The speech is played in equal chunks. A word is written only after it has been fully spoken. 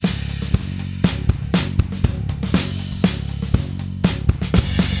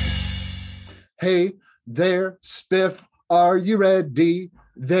Hey there, Spiff, are you ready?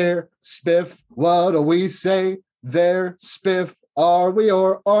 There, Spiff, what do we say? There, Spiff, are we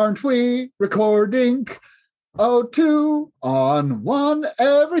or aren't we recording? Oh, 2 on 1,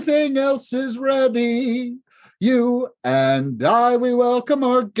 everything else is ready. You and I, we welcome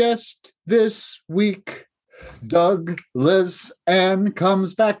our guest this week. Douglas Ann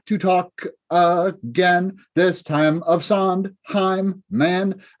comes back to talk again, this time of Sondheim,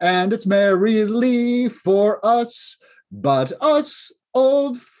 man, and it's merrily for us, but us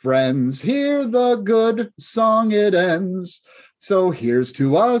old friends hear the good song it ends. So here's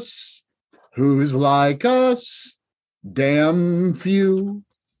to us, who's like us, damn few.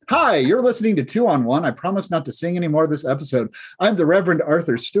 Hi, you're listening to 2 on 1. I promise not to sing anymore this episode. I'm the Reverend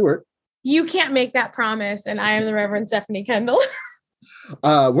Arthur Stewart. You can't make that promise. And I am the Reverend Stephanie Kendall.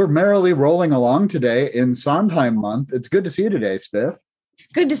 We're merrily rolling along today in Sondheim month. It's good to see you today, Spiff.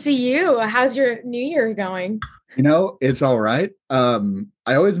 Good to see you. How's your new year going? You know, it's all right. I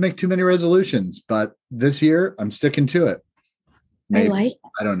always make too many resolutions, but this year I'm sticking to it. Maybe.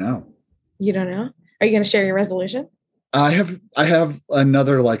 I don't know. You don't know? Are you going to share your resolution? I have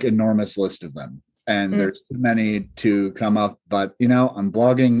another like enormous list of them. And there's too many to come up, but I'm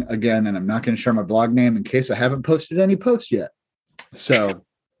blogging again, and I'm not going to share my blog name in case I haven't posted any posts yet. So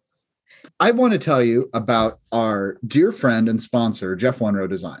I want to tell you about our dear friend and sponsor, Jeff Wunrow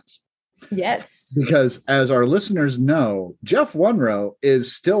Designs. Yes. Because as our listeners know, Jeff Wunrow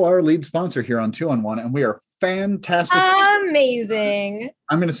is still our lead sponsor here on 2 on 1, and we are fantastic. Amazing.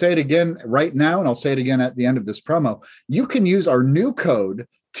 I'm going to say it again right now, and I'll say it again at the end of this promo. You can use our new code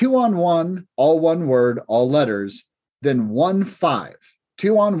 2 on 1, all one word, all letters, then 15.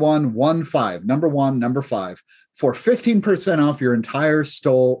 2 on 1, 15, number 1, number 5, for 15% off your entire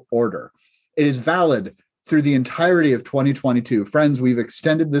stole order. It is valid through the entirety of 2022. Friends, we've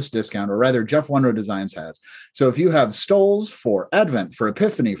extended this discount, or rather, Jeff Wunrow Designs has. So if you have stoles for Advent, for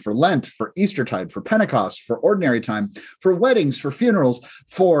Epiphany, for Lent, for Eastertide, for Pentecost, for Ordinary Time, for weddings, for funerals,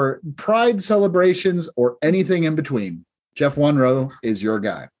 for Pride celebrations, or anything in between, Jeff Wunrow is your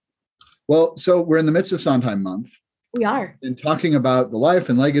guy. Well, so we're in the midst of Sondheim month. We are. And talking about the life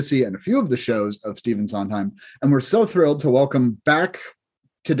and legacy and a few of the shows of Stephen Sondheim. And we're so thrilled to welcome back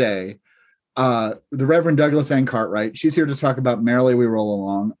today the Reverend Douglas Ann Cartwright. She's here to talk about Merrily We Roll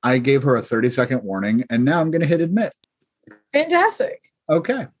Along. I gave her a 30-second warning, and now I'm going to hit admit. Fantastic.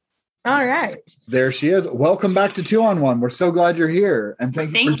 Okay. All right. There she is. Welcome back to 2 on 1. We're so glad you're here. And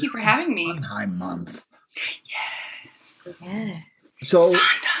thank you for having me. Sondheim month. Yes. So Sondheim.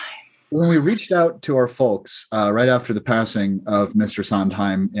 When we reached out to our folks right after the passing of Mr.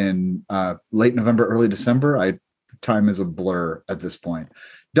 Sondheim in late November, early December, time is a blur at this point.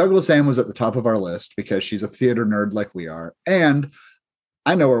 Douglas Ann was at the top of our list because she's a theater nerd like we are. And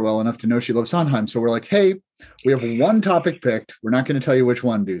I know her well enough to know she loves Sondheim. So we're like, hey, we have one topic picked. We're not going to tell you which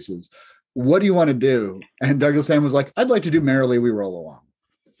one, deuces. What do you want to do? And Douglas Ann was like, I'd like to do Merrily We Roll Along.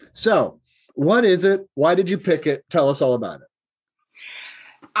 So what is it? Why did you pick it? Tell us all about it.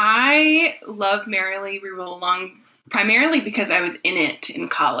 I love Merrily We Roll Along primarily because I was in it in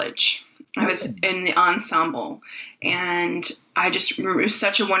college. I was in the ensemble, and I just remember it was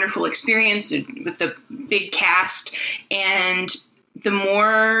such a wonderful experience with the big cast. And the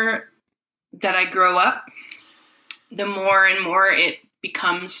more that I grow up, the more and more it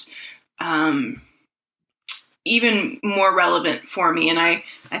becomes even more relevant for me. And I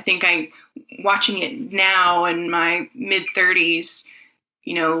think watching it now in my mid-30s,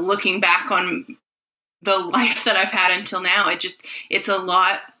 looking back on the life that I've had until now, it's a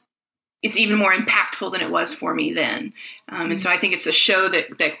lot. It's even more impactful than it was for me then. And so I think it's a show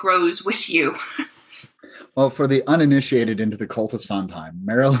that grows with you. Well, for the uninitiated into the cult of Sondheim,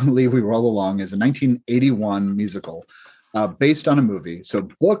 Merrily We Roll Along is a 1981 musical based on a movie. So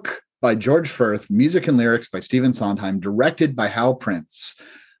book by George Furth, music and lyrics by Stephen Sondheim, directed by Hal Prince.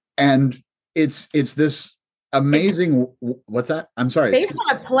 And it's this amazing. What's that? I'm sorry. Based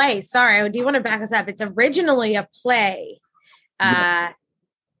on a play. Sorry, I do want to back us up. It's originally a play.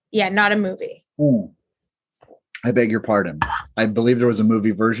 Yeah, not a movie. I beg your pardon. I believe there was a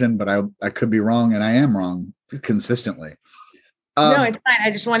movie version, but I could be wrong, and I am wrong consistently. No, it's fine.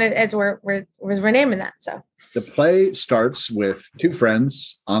 I just wanted, we're naming that. So the play starts with two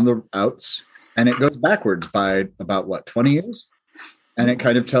friends on the outs, and it goes backwards by about 20 years, and it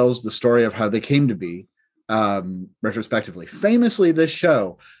kind of tells the story of how they came to be retrospectively. Famously, this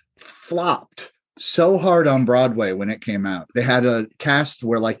show flopped so hard on Broadway when it came out. They had a cast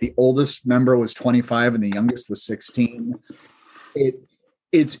where like the oldest member was 25 and the youngest was 16.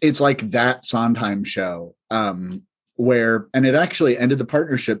 It's like that Sondheim show. and it actually ended the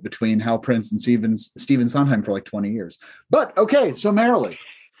partnership between Hal Prince and Stephen Sondheim for like 20 years. But okay, so Marilee.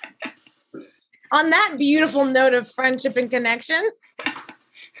 On that beautiful note of friendship and connection.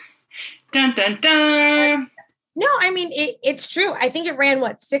 Dun, dun, dun. No, I mean, it's true. I think it ran,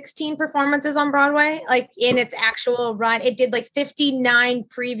 16 performances on Broadway, like in its actual run. It did like 59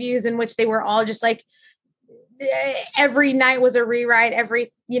 previews in which they were all just like, every night was a rewrite, every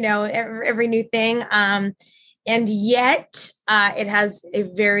new thing. And yet it has a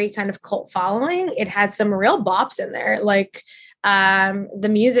very kind of cult following. It has some real bops in there. Like the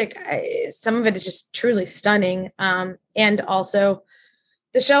music, some of it is just truly stunning. And also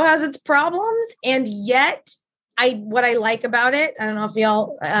the show has its problems. And yet what I like about it, I don't know if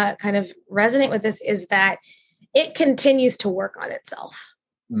y'all kind of resonate with this, is that it continues to work on itself.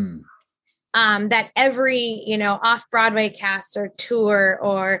 Mm. That every, off-Broadway cast or tour,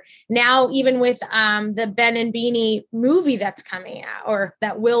 or now even with the Ben and Beanie movie that's coming out, or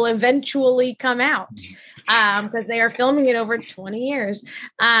that will eventually come out, because they are filming it over 20 years,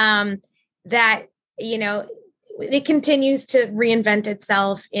 that, it continues to reinvent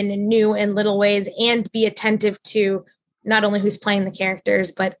itself in new and little ways and be attentive to not only who's playing the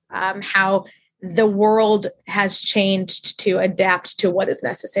characters, but how the world has changed to adapt to what is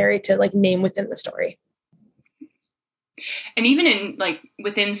necessary to like name within the story. And even in like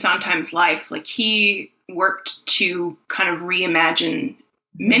within Sondheim's life, like he worked to kind of reimagine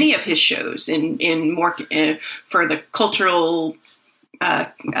many of his shows in more for the cultural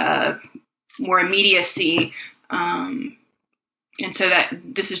more immediacy. And so that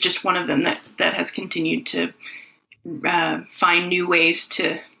this is just one of them that has continued to find new ways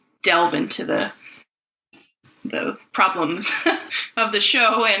to delve into the problems of the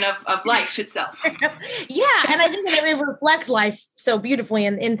show and of life itself. Yeah. And I think that it reflects life so beautifully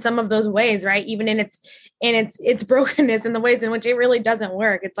in some of those ways, right? Even in its brokenness, in the ways in which it really doesn't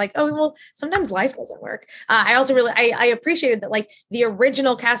work. It's like, oh, well, sometimes life doesn't work. I also really, I appreciated that, like, the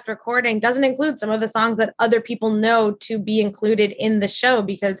original cast recording doesn't include some of the songs that other people know to be included in the show,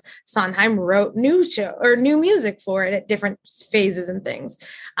 because Sondheim wrote new music for it at different phases and things.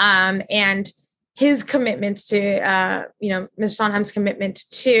 And his commitment to, Mr. Sondheim's commitment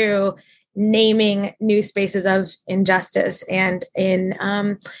to naming new spaces of injustice and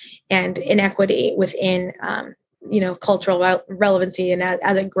inequity within, cultural relevancy, and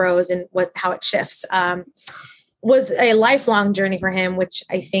as it grows and how it shifts, was a lifelong journey for him, which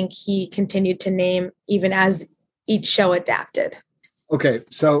I think he continued to name even as each show adapted. Okay,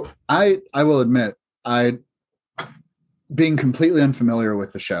 so I will admit, being completely unfamiliar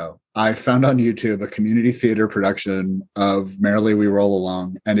with the show, I found on YouTube a community theater production of Merrily We Roll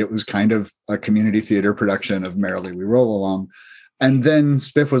Along, and it was kind of a community theater production of Merrily We Roll Along. And then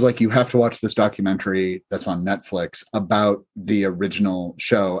Spiff was like, you have to watch this documentary that's on Netflix about the original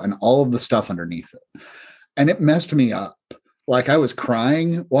show and all of the stuff underneath it. And it messed me up. Like, I was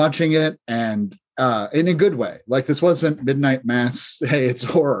crying watching it, and in a good way. Like, this wasn't midnight mass, hey, it's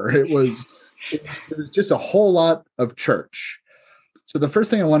horror. It was just a whole lot of church. So the first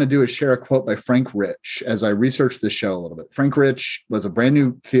thing I want to do is share a quote by Frank Rich as I researched this show a little bit. Frank Rich was a brand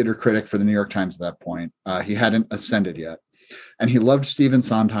new theater critic for the New York Times at that point. He hadn't ascended yet. And he loved Stephen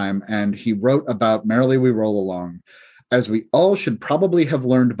Sondheim, and he wrote about Merrily We Roll Along. As we all should probably have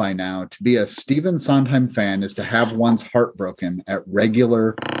learned by now, to be a Stephen Sondheim fan is to have one's heart broken at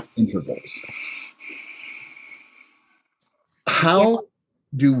regular intervals. How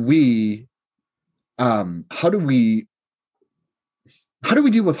do we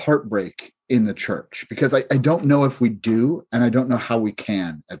deal with heartbreak in the church? Because I don't know if we do, and I don't know how we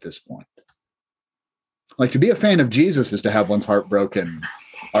can at this point. Like, to be a fan of Jesus is to have one's heart broken,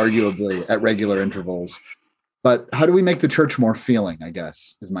 arguably, at regular intervals. But how do we make the church more feeling, I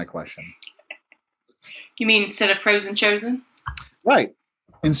guess, is my question. You mean instead of Frozen Chosen? Right.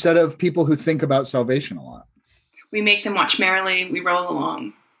 Instead of people who think about salvation a lot. We make them watch Merrily We Roll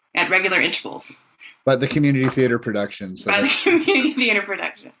Along at regular intervals. But the community theater production. So by the community theater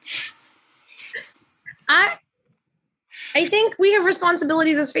production. I think we have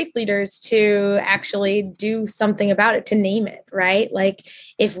responsibilities as faith leaders to actually do something about it, to name it, right? Like,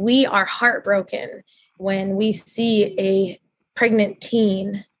 if we are heartbroken when we see a pregnant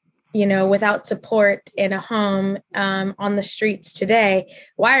teen, without support in a home, on the streets today,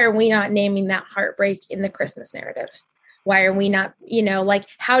 why are we not naming that heartbreak in the Christmas narrative? Why are we not,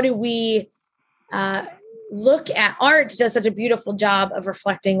 how do we look at art? Does such a beautiful job of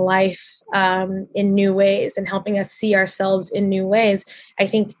reflecting life in new ways and helping us see ourselves in new ways. I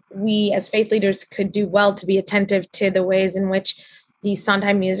think we as faith leaders could do well to be attentive to the ways in which these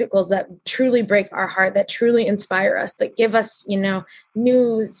Sondheim musicals that truly break our heart, that truly inspire us, that give us,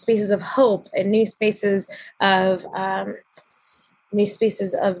 new spaces of hope and new spaces of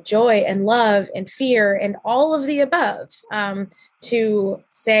joy and love and fear and all of the above, to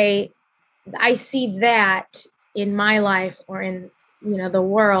say, I see that in my life or in the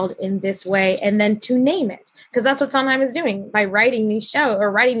world in this way, and then to name it, because that's what Sondheim is doing by writing these shows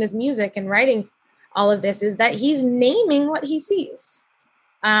or writing this music and writing all of this, is that he's naming what he sees.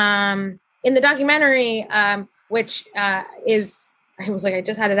 In the documentary, which is, I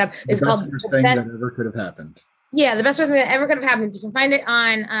just had it up, is called The Best Thing That Ever Could Have Happened. Yeah, The Best Thing That Ever Could Have Happened. You can find it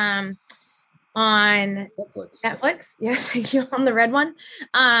on Netflix. Yes, thank you, on the red one.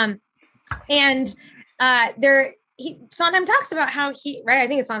 Sondheim talks about how I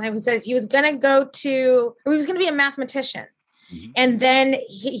think it's Sondheim who says he was going to be a mathematician. Mm-hmm. And then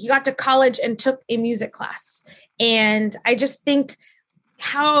he got to college and took a music class. And I just think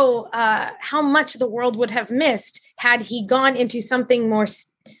how much the world would have missed had he gone into something more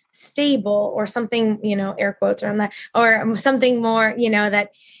stable, or something, air quotes around that, or something more, that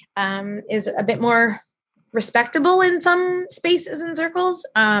is a bit more respectable in some spaces and circles.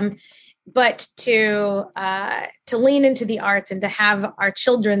 But to lean into the arts and to have our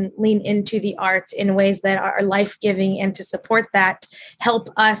children lean into the arts in ways that are life-giving, and to support that, help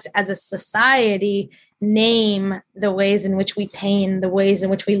us as a society name the ways in which we pain, the ways in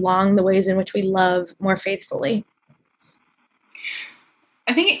which we long, the ways in which we love more faithfully.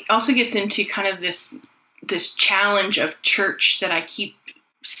 I think it also gets into kind of this challenge of church that I keep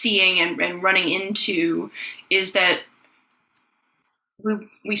seeing and running into, is that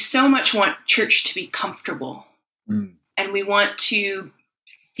we so much want church to be comfortable, and we want to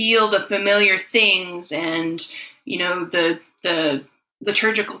feel the familiar things, and the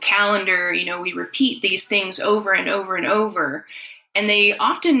liturgical calendar. We repeat these things over and over and over, and they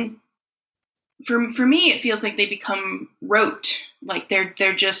often, for me, it feels like they become rote. Like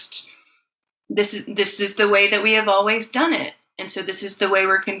they're just, this is the way that we have always done it, and so this is the way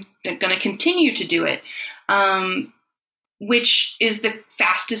we're going to continue to do it. Which is the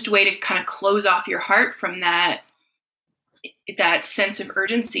fastest way to kind of close off your heart from that sense of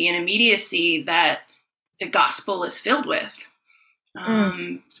urgency and immediacy that the gospel is filled with.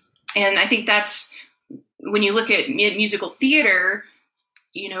 And I think that's, when you look at musical theater,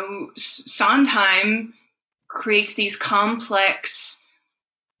 Sondheim creates these complex,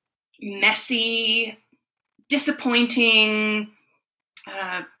 messy, disappointing,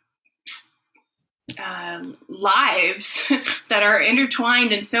 lives that are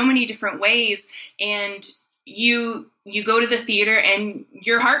intertwined in so many different ways, and you go to the theater and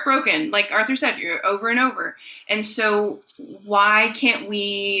you're heartbroken, like Arthur said, you're over and over. And so why can't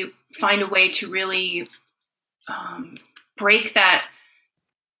we find a way to really break that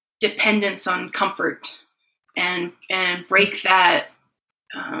dependence on comfort, and break that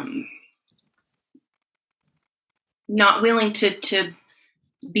not willing to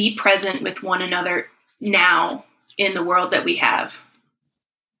be present with one another now in the world that we have?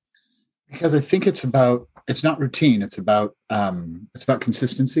 Because I think it's not routine. It's about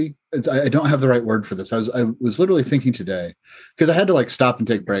consistency. I don't have the right word for this. I was literally thinking today, because I had to stop and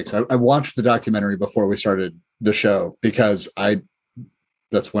take breaks. I watched the documentary before we started the show, because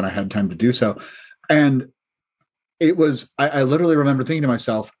that's when I had time to do so. And I literally remember thinking to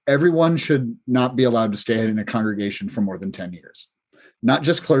myself, everyone should not be allowed to stay in a congregation for more than 10 years. Not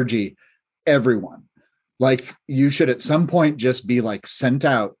just clergy, everyone. You should at some point just be sent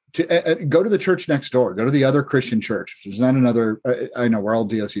out to go to the church next door, go to the other Christian church. If there's not another, I know we're all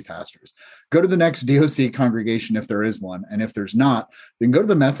DOC pastors. Go to the next DOC congregation if there is one. And if there's not, then go to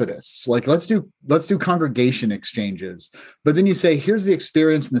the Methodists. Let's do congregation exchanges. But then you say, here's the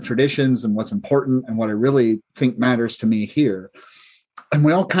experience and the traditions and what's important and what I really think matters to me here. And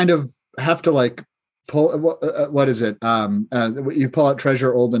we all kind of have to pull, what is it? You pull out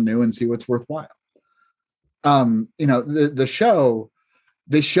treasure old and new and see what's worthwhile. The show,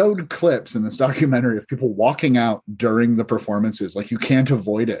 they showed clips in this documentary of people walking out during the performances. You can't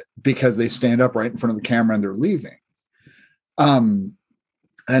avoid it, because they stand up right in front of the camera and they're leaving. And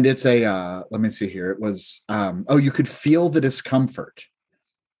it's let me see here. It was, you could feel the discomfort.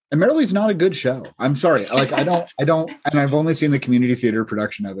 And Merrili's not a good show. I'm sorry. I don't, and I've only seen the community theater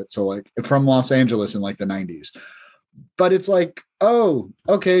production of it. So from Los Angeles in the 90s, but it's oh,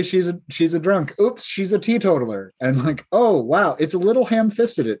 okay. She's a drunk. Oops. She's a teetotaler. And oh, wow. It's a little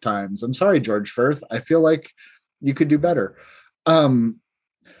ham-fisted at times. I'm sorry, George Firth. I feel like you could do better. But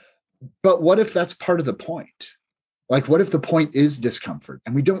what if that's part of the point? What if the point is discomfort,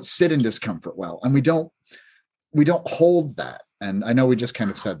 and we don't sit in discomfort well, and we don't hold that? And I know we just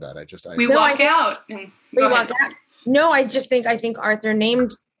kind of said that. We walk out and we walk out. No, I think Arthur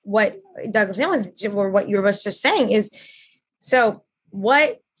named what Douglas Hamilton, or what you were just saying is, so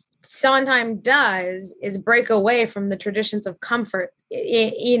what Sondheim does is break away from the traditions of comfort,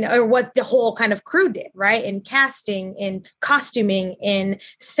 or what the whole kind of crew did, right? In casting, in costuming, in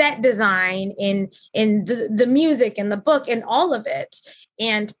set design, in the music and the book and all of it.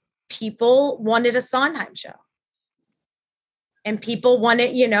 And people wanted a Sondheim show. And people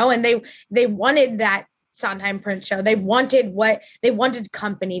wanted, and they wanted that Sondheim print show. They wanted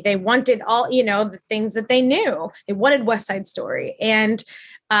company. They wanted all, the things that they knew. They wanted West Side Story. And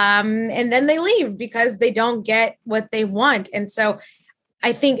then they leave because they don't get what they want. And so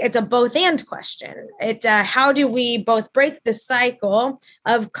I think it's a both and question. It's how do we both break the cycle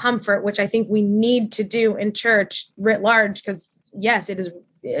of comfort, which I think we need to do in church writ large, because yes,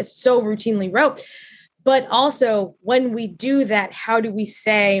 it's so routinely rote. But also when we do that, how do we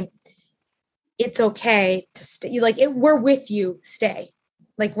say it's okay to stay? We're with you, stay.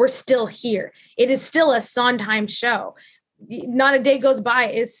 Like, we're still here. It is still a Sondheim show. Not a Day Goes By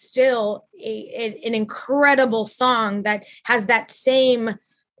is still an incredible song that has that same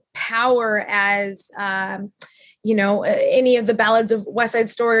power as, any of the ballads of West Side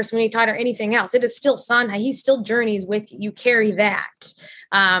Story or Sweeney Todd or anything else. It is still Sondheim. He still journeys with you. You carry that.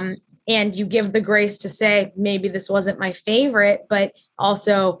 And you give the grace to say, maybe this wasn't my favorite, but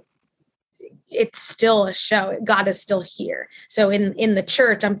also it's still a show. God is still here. So in the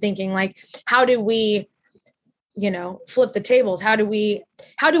church, I'm thinking, like, how do we, flip the tables? How do we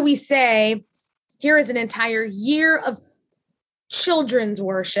say, here is an entire year of children's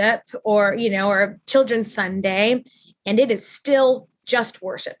worship, or children's Sunday, and it is still just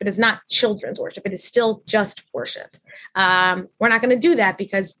worship. It is not children's worship. It is still just worship. We're not going to do that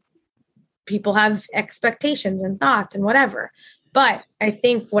because people have expectations and thoughts and whatever. But I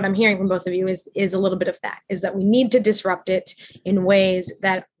think what I'm hearing from both of you is a little bit of that, is that we need to disrupt it in ways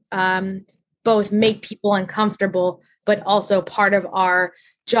that both make people uncomfortable, but also part of our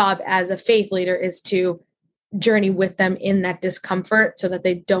job as a faith leader is to journey with them in that discomfort so that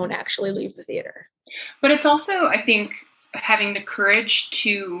they don't actually leave the theater. But it's also, I think, having the courage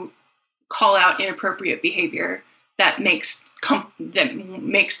to call out inappropriate behavior that makes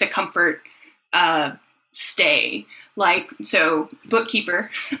the comfort stay. Like, so Bookkeeper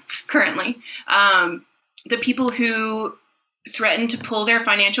currently, the people who threaten to pull their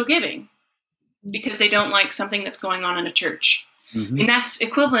financial giving because they don't like something that's going on in a church. Mm-hmm. And that's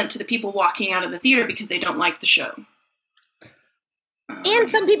equivalent to the people walking out of the theater because they don't like the show. And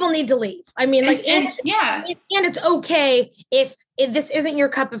some people need to leave. I mean, and it's okay if this isn't your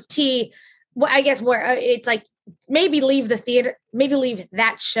cup of tea. Well, I guess where it's like, maybe leave the theater, maybe leave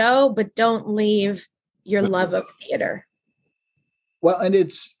that show, but don't leave your love of theater. Well, and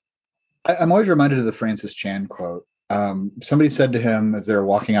I'm always reminded of the Francis Chan quote. Somebody said to him as they were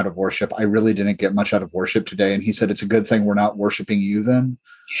walking out of worship, I really didn't get much out of worship today. And he said, it's a good thing we're not worshiping you then.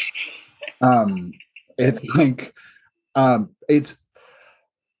 It's like, it's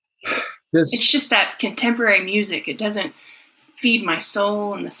just that contemporary music. It doesn't feed my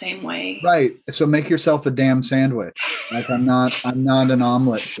soul in the same way. Right. So make yourself a damn sandwich. Like, I'm not an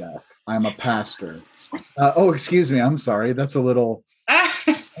omelet chef. I'm a pastor. Excuse me. I'm sorry. That's a little.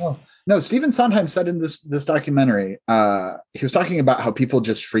 No, Stephen Sondheim said in this documentary, he was talking about how people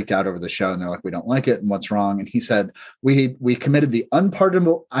just freak out over the show and they're like, we don't like it and what's wrong. And he said, we committed the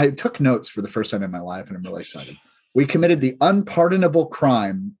unpardonable. I took notes for the first time in my life and I'm really excited. We committed the unpardonable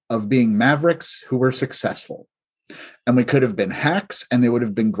crime of being mavericks who were successful. And we could have been hacks and they would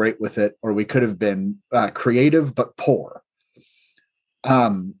have been great with it. Or we could have been creative, but poor.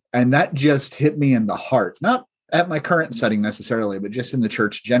 And that just hit me in the heart, not at my current setting necessarily, but just in the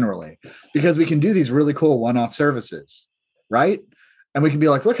church generally, because we can do these really cool one-off services, right? And we can be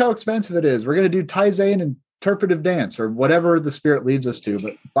like, look how expensive it is. We're going to do Taizé and interpretive dance or whatever the Spirit leads us to.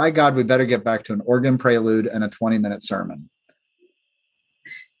 But by God, we better get back to an organ prelude and a 20-minute sermon.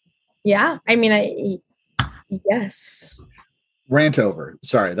 Yeah. I mean, yes. Rant over.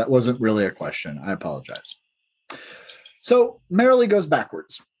 Sorry, that wasn't really a question. I apologize. So Merrily Goes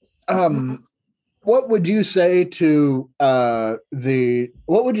Backwards. What would you say to what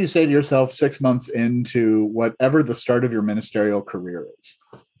would you say to yourself 6 months into whatever the start of your ministerial career is?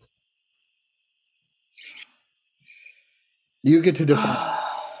 You get to define.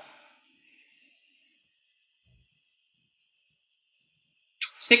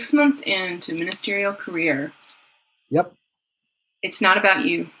 6 months into ministerial career. Yep. It's not about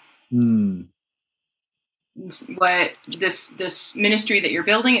you. Mm. What this ministry that you're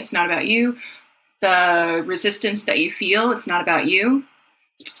building, it's not about you. the resistance that you feel. It's not about you.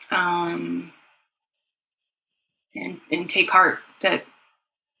 And take heart that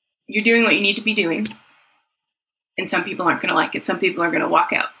you're doing what you need to be doing. And some people aren't going to like it. Some people are going to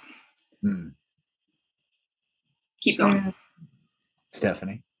walk out. Keep going.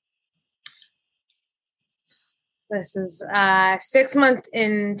 Stephanie. This is 6 months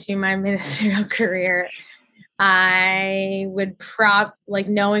into my ministerial career. I would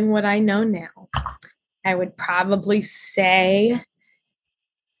knowing what I know now, I would probably say,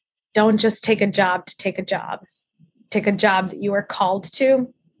 don't just take a job to take a job. Take a job that you are called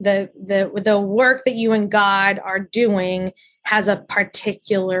to. The work that you and God are doing has a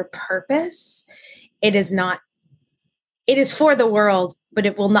particular purpose. It is for the world, but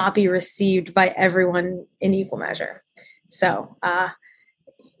it will not be received by everyone in equal measure. So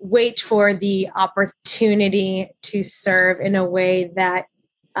wait for the opportunity to serve in a way that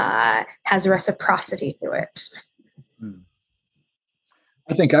has reciprocity to it.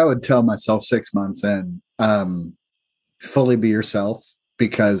 I think I would tell myself 6 months in, fully be yourself,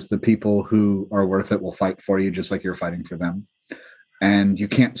 because the people who are worth it will fight for you just like you're fighting for them. And you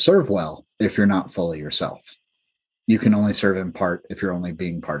can't serve well if you're not fully yourself. You can only serve in part if you're only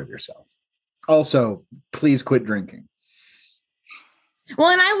being part of yourself. Also, please quit drinking. Well,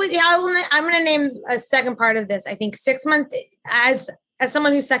 and I'm going to name a second part of this. I think 6 months as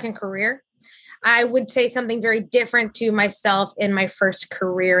someone who's second career, I would say something very different to myself in my first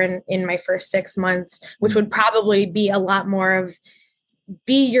career and in my first 6 months, which would probably be a lot more of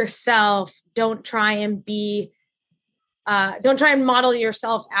be yourself. Don't try and model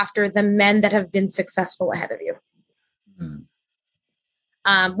yourself after the men that have been successful ahead of you.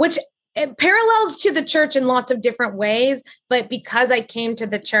 Which it parallels to the church in lots of different ways. But because I came to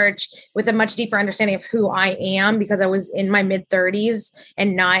the church with a much deeper understanding of who I am, because I was in my mid-30s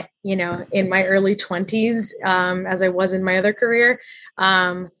and not, in my early 20s, as I was in my other career,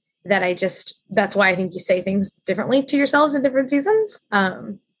 that's why I think you say things differently to yourselves in different seasons.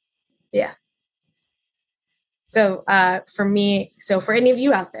 Yeah. So for me, for any of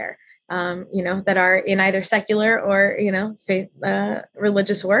you out there, that are in either secular or, faith,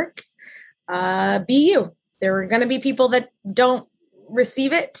 religious work, be you. There are going to be people that don't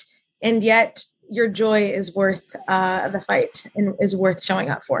receive it, and yet your joy is worth the fight and is worth showing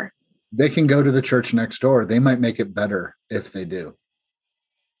up for. They can go to the church next door. They might make it better if they do.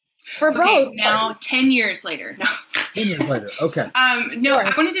 For both. Now, 10 years later. No. 10 years later. Okay. No,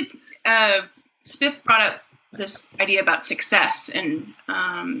 I wanted to, Spiff brought up this idea about success, and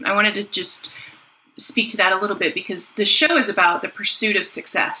I wanted to just speak to that a little bit, because the show is about the pursuit of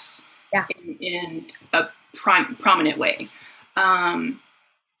success in a prominent way. And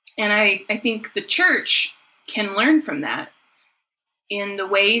I think the church can learn from that in the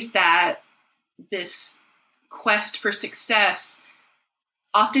ways that this quest for success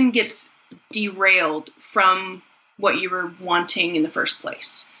often gets derailed from what you were wanting in the first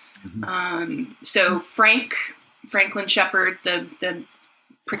place. So Franklin Shepard, the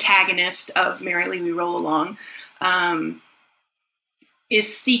protagonist of Merrily We Roll Along,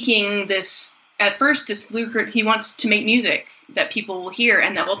 is seeking this lucrative, he wants to make music that people will hear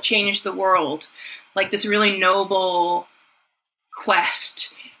and that will change the world, like this really noble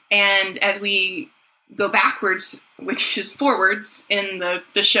quest. And as we go backwards, which is forwards in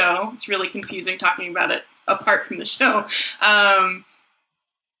the show, it's really confusing talking about it apart from the show,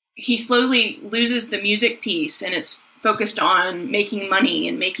 he slowly loses the music piece, and it's focused on making money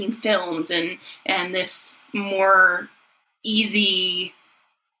and making films and this more easy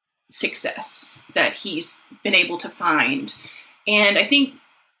success that he's been able to find. And I think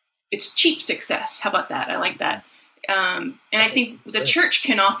it's cheap success. How about that? I like that. And I think the church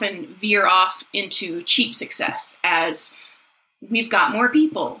can often veer off into cheap success as we've got more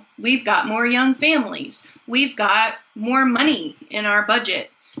people, we've got more young families, we've got more money in our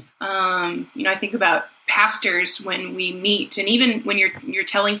budget. I think about pastors when we meet, and even when you're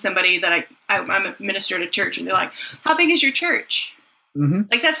telling somebody that I'm a minister at a church, and they're like, how big is your church? Mm-hmm.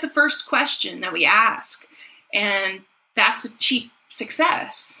 Like, that's the first question that we ask. And that's a cheap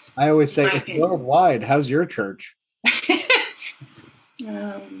success. I always say, it's worldwide. How's your church?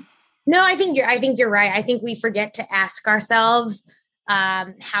 No, I think you're right. I think we forget to ask ourselves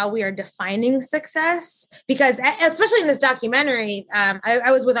how we are defining success, because especially in this documentary,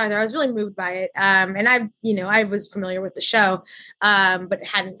 I was with Arthur. I was really moved by it. And I was familiar with the show, but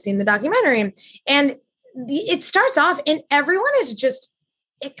hadn't seen the documentary. And it starts off and everyone is just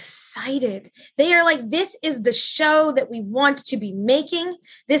excited. They are like, this is the show that we want to be making.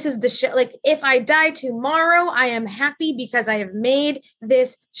 This is the show. Like, if I die tomorrow, I am happy because I have made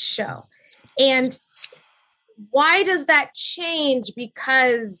this show. And why does that change?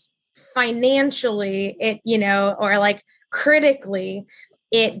 Because financially it, or like critically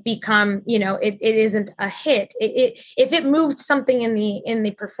it become, it isn't a hit. If it moved something in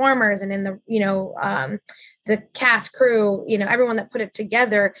the performers and in the cast crew, everyone that put it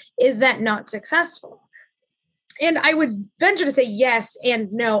together, is that not successful? And I would venture to say yes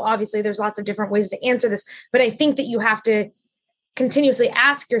and no. Obviously, there's lots of different ways to answer this, but I think that you have to continuously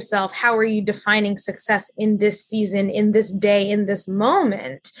ask yourself, how are you defining success in this season, in this day, in this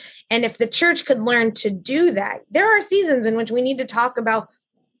moment? And if the church could learn to do that, there are seasons in which we need to talk about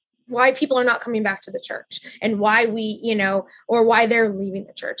why people are not coming back to the church and why we, or why they're leaving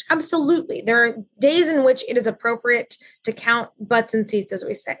the church. Absolutely. There are days in which it is appropriate to count butts and seats, as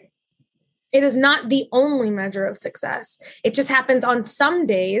we say. It is not the only measure of success. It just happens on some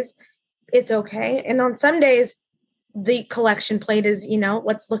days, it's okay. And on some days, the collection plate is,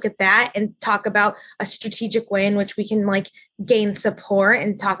 let's look at that and talk about a strategic way in which we can gain support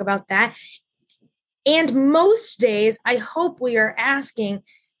and talk about that. And most days, I hope we are asking,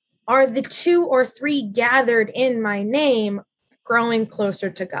 are the 2 or 3 gathered in my name growing closer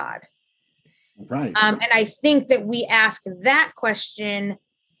to God? Right. And I think that we ask that question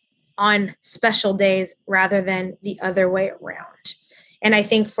on special days rather than the other way around. And I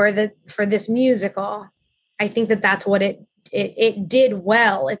think for this musical, I think that that's what it did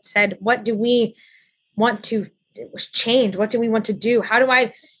well. It said, what do we want to change? What do we want to do? How do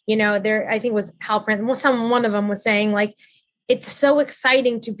I, I think it was Hal Prince, one of them was saying it's so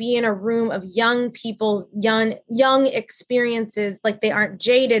exciting to be in a room of young people's young experiences. They aren't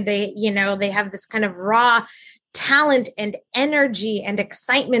jaded. They, they have this kind of raw talent and energy and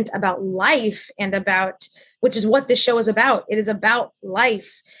excitement about life and about, which is what this show is about. It is about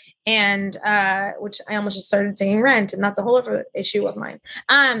life. And which I almost just started saying Rent, and that's a whole other issue of mine.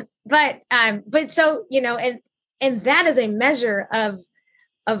 But so, and that is a measure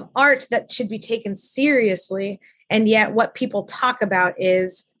of art that should be taken seriously. And yet what people talk about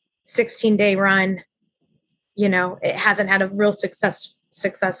is 16-day run. It hasn't had a real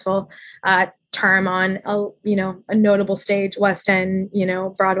successful term on a notable stage, West End,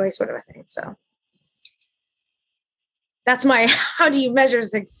 Broadway sort of a thing. So that's my how do you measure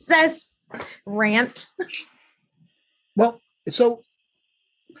success rant. Well, so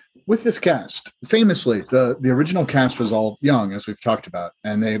with this cast, famously, the original cast was all young, as we've talked about,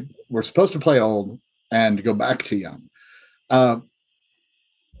 and they were supposed to play old and go back to young. How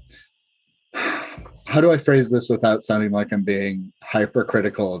do I phrase this without sounding like I'm being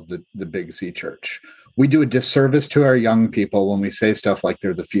hypercritical of the Big C church? We do a disservice to our young people when we say stuff like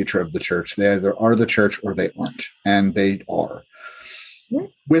they're the future of the church. They either are the church or they aren't, and they are. Yeah.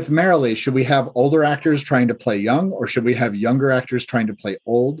 With Merrily, should we have older actors trying to play young, or should we have younger actors trying to play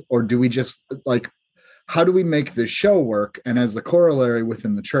old? Or do we just how do we make this show work? And as the corollary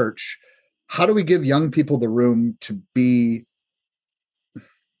within the church, how do we give young people the room to be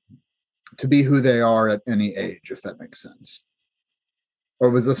who they are at any age, if that makes sense? Or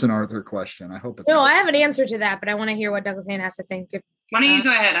was this an Arthur question? I hope it's no. I have an answer to that, but I want to hear what Douglas Ann has to think. Why don't you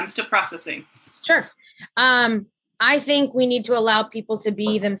go ahead? I'm still processing. Sure. I think we need to allow people to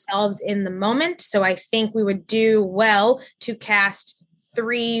be themselves in the moment. So I think we would do well to cast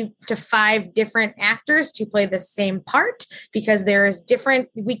 3 to 5 different actors to play the same part, because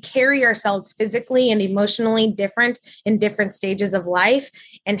we carry ourselves physically and emotionally different in different stages of life.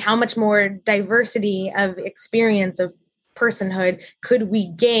 And how much more diversity of experience of personhood could we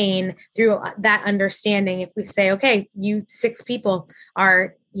gain through that understanding if we say, okay, you 6 people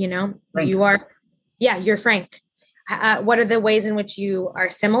are, you're Frank. What are the ways in which you are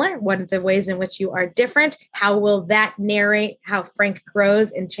similar? What are the ways in which you are different? How will that narrate how Frank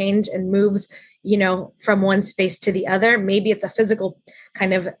grows and change and moves, from one space to the other? Maybe it's a physical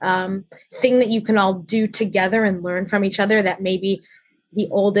kind of thing that you can all do together and learn from each other that maybe the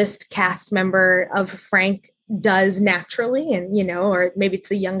oldest cast member of Frank does naturally, and, or maybe it's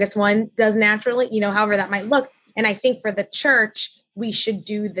the youngest one does naturally, however that might look. And I think for the church, we should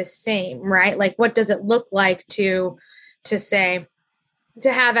do the same, right? What does it look like to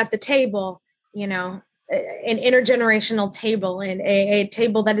have at the table, an intergenerational table, and a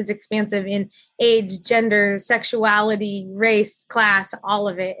table that is expansive in age, gender, sexuality, race, class, all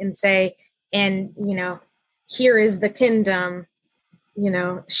of it, and say, and, here is the kingdom,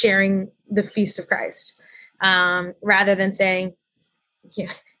 sharing the feast of Christ, rather than saying, here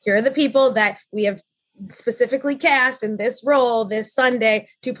are the people that we have specifically cast in this role this Sunday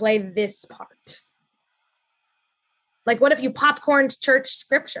to play this part. What if you popcorned church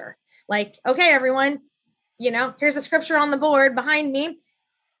scripture? Okay, everyone, here's the scripture on the board behind me.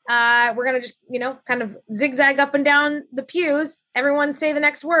 we're going to just, kind of zigzag up and down the pews. Everyone say the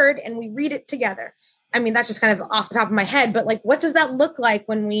next word and we read it together. I mean, that's just kind of off the top of my head, but like, what does that look like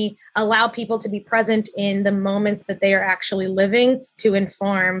when we allow people to be present in the moments that they are actually living to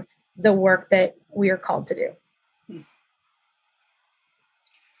inform the work that we are called to do?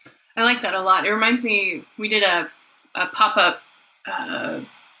 I like that a lot. It reminds me, we did a pop-up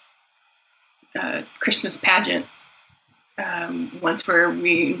Christmas pageant once where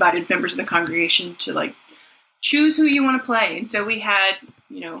we invited members of the congregation to like choose who you want to play. And so we had,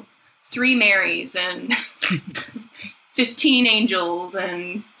 3 Marys and 15 angels,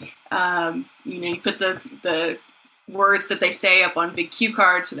 and you put the words that they say up on big cue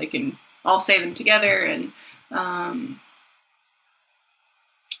cards so they can all say them together. And I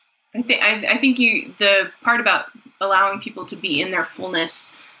think the part about allowing people to be in their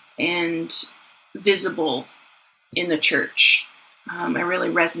fullness and visible in the church, I really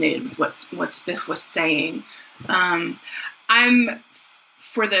resonated with what Spiff was saying. I'm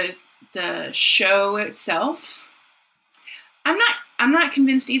for the show itself, I'm not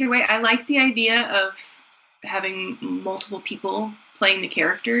convinced either way. I like the idea of having multiple people playing the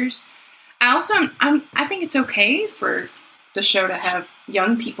characters. I think it's okay for the show to have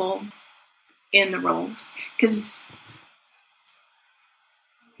young people in the roles, because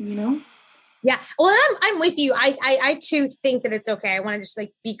Yeah, well, I'm with you. I too think that it's okay. I want to just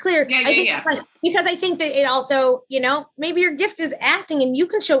be clear. Because I think that it also, maybe your gift is acting, and you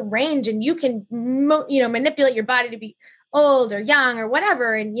can show range, and you can, manipulate your body to be old or young or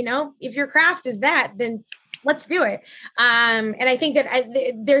whatever. And if your craft is that, then let's do it. And I think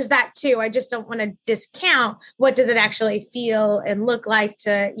that there's that too. I just don't want to discount what does it actually feel and look like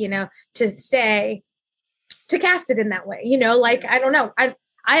to cast it in that way. I don't know.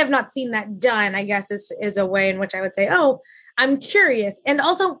 I have not seen that done, I guess, is a way in which I would say, oh, I'm curious. And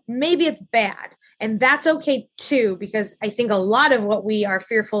also maybe it's bad. And that's okay too, because I think a lot of what we are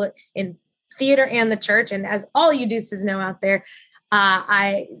fearful in theater and the church, and as all you deuces know out there,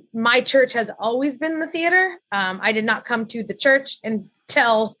 my church has always been the theater. I did not come to the church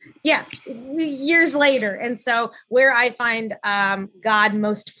until years later. And so where I find God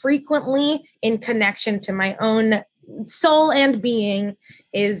most frequently in connection to my own soul and being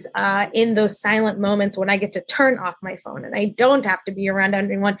is in those silent moments when I get to turn off my phone and I don't have to be around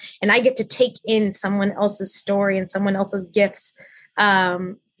anyone, and I get to take in someone else's story and someone else's gifts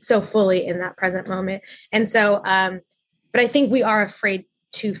so fully in that present moment. And so, but I think we are afraid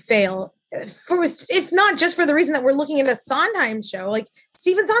to fail, if not just for the reason that we're looking at a Sondheim show. Like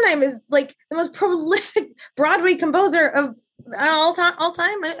Stephen Sondheim is like the most prolific Broadway composer of all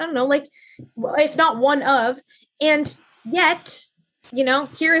time. I don't know, if not one of. And yet,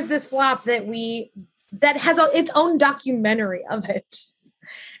 here is this flop that has its own documentary of it.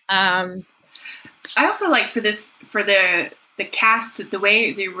 I also like for the cast, the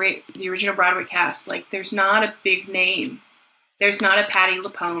way the original Broadway cast, there's not a big name. There's not a Patti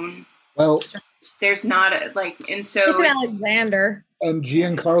LuPone. Well, there's not and so Alexander and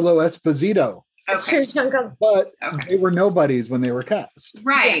Giancarlo Esposito. Okay. But they were nobodies when they were cast.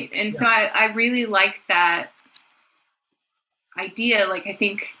 Right. Yeah. And so I really like that idea. I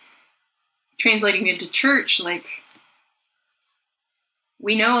think translating into church,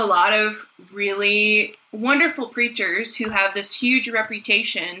 we know a lot of really wonderful preachers who have this huge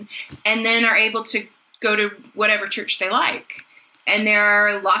reputation and then are able to go to whatever church they like. And there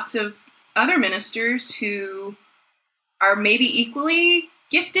are lots of other ministers who are maybe equally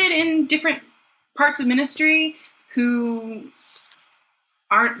gifted in different parts of ministry who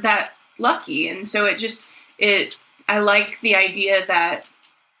aren't that lucky. And so I like the idea that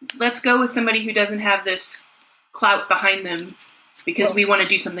let's go with somebody who doesn't have this clout behind them because we want to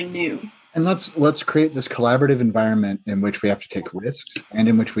do something new. And let's create this collaborative environment in which we have to take risks and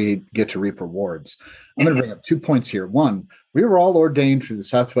in which we get to reap rewards. I'm going to bring up 2 points here. One, we were all ordained through the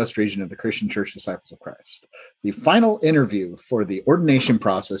Southwest region of the Christian Church Disciples of Christ. The final interview for the ordination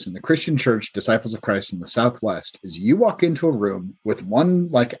process in the Christian Church Disciples of Christ in the Southwest is you walk into a room with one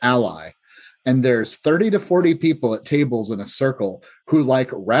ally, and there's 30 to 40 people at tables in a circle who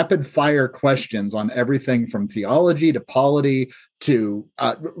rapid fire questions on everything from theology to polity to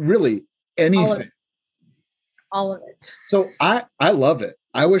really anything. All of it. So I love it.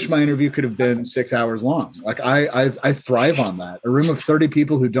 I wish my interview could have been 6 hours long. I thrive on that. A room of 30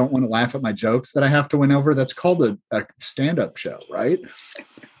 people who don't want to laugh at my jokes that I have to win over. That's called a stand-up show, right?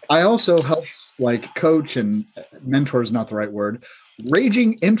 I also help coach and mentor is not the right word.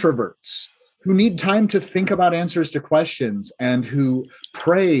 Raging introverts who need time to think about answers to questions and who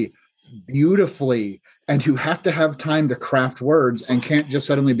pray beautifully and who have to have time to craft words and can't just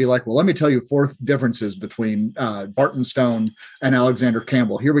suddenly be like, well, let me tell you four differences between Barton Stone and Alexander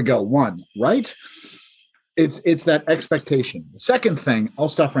Campbell. Here we go. One, right? It's that expectation. The second thing, I'll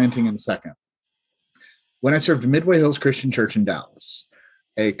stop ranting in a second. When I served Midway Hills Christian Church in Dallas,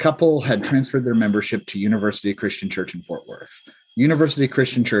 a couple had transferred their membership to University Christian Church in Fort Worth. University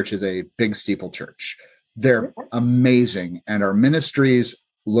Christian Church is a big steeple church. They're amazing, and our ministries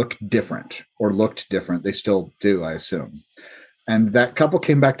looked different. They still do, I assume. And that couple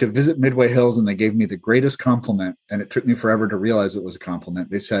came back to visit Midway Hills, and they gave me the greatest compliment, and it took me forever to realize it was a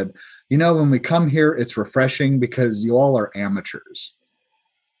compliment. They said, when we come here, it's refreshing because you all are amateurs.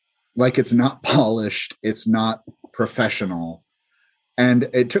 Like, it's not polished, it's not professional. And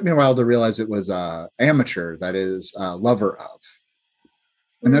it took me a while to realize it was amateur, that is, lover of.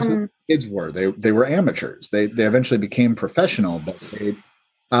 And that's what kids were. They were amateurs. They eventually became professional, but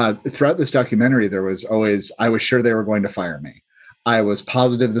throughout this documentary, there was always, I was sure they were going to fire me. I was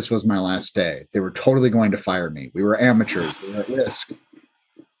positive this was my last day. They were totally going to fire me. We were amateurs. We were at risk.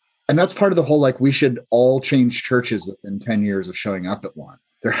 And that's part of the whole, like, we should all change churches within 10 years of showing up at one.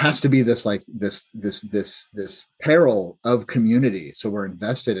 There has to be this, like, this peril of community. So we're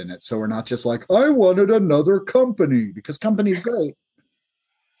invested in it. So we're not just like, I wanted another company, because company's great.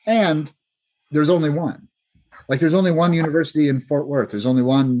 And there's only one. Like, there's only one university in Fort Worth. There's only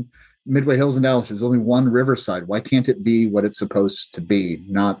one Midway Hills in Dallas. There's only one Riverside. Why can't it be what it's supposed to be,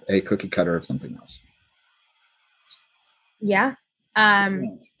 not a cookie cutter of something else? Yeah.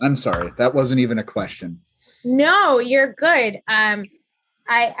 I'm sorry. That wasn't even a question. No, you're good.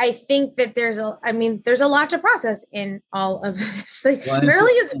 I think that there's a lot to process in all of this. Like,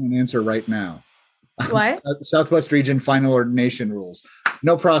 Maryland is an answer right now. What? Southwest Region final ordination rules.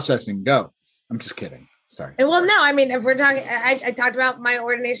 No processing. Go. I'm just kidding. Sorry. Well, no, I mean, if we're talking, I talked about my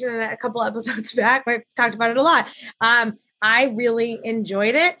ordination in a couple episodes back. I talked about it a lot. I really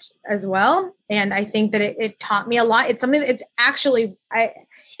enjoyed it as well. And I think that it taught me a lot. It's something it's actually,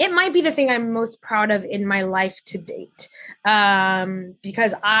 it might be the thing I'm most proud of in my life to date.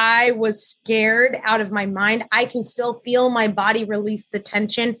 Because I was scared out of my mind. I can still feel my body release the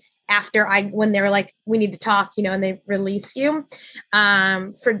tension when they're like, we need to talk, and they release you.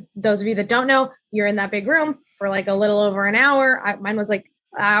 For those of you that don't know, you're in that big room for like a little over an hour. Mine was like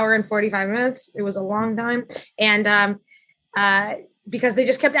an hour and 45 minutes. It was a long time. And, because they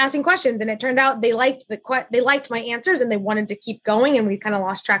just kept asking questions, and it turned out they liked my answers and they wanted to keep going, and we kind of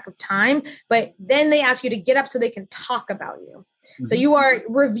lost track of time. But then they ask you to get up so they can talk about you. Mm-hmm. So you are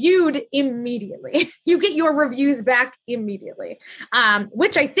reviewed immediately. You get your reviews back immediately,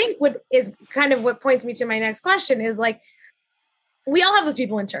 which I think is kind of what points me to my next question is, like, we all have those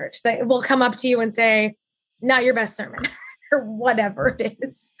people in church that will come up to you and say, not your best sermon or whatever it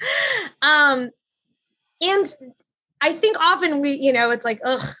is. And I think often it's like,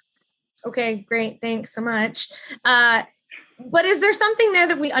 ugh, okay, great. Thanks so much. But is there something there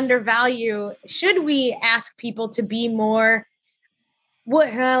that we undervalue? Should we ask people to be more,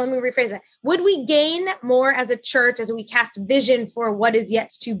 let me rephrase that. Would we gain more as a church as we cast vision for what is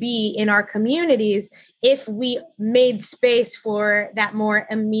yet to be in our communities if we made space for that more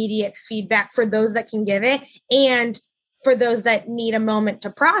immediate feedback for those that can give it, and for those that need a moment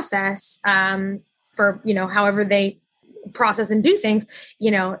to process, for, however they process and do things,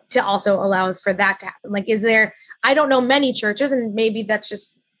 to also allow for that to happen? Like, I don't know many churches, and maybe that's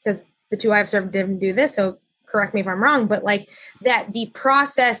just because the two I've served didn't do this, so correct me if I'm wrong, but like that the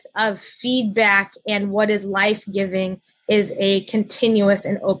process of feedback and what is life-giving is a continuous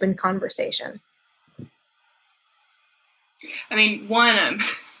and open conversation. I mean,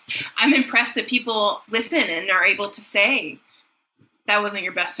 I'm impressed that people listen and are able to say, that wasn't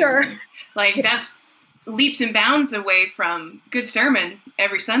your best sermon. Like, that's leaps and bounds away from good sermon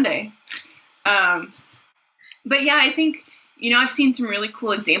every Sunday. But yeah, I think, I've seen some really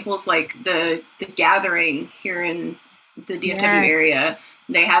cool examples, like the Gathering here in the DFW area.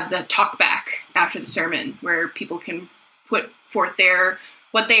 They have the talk back after the sermon where people can put forth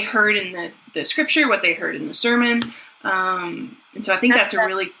what they heard in the scripture, what they heard in the sermon. And so I think that's a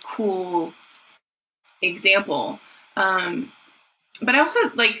really cool example. But I also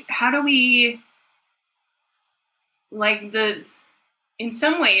how do we, in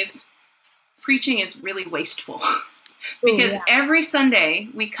some ways, preaching is really wasteful because every Sunday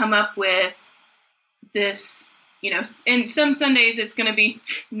we come up with this, and some Sundays it's going to be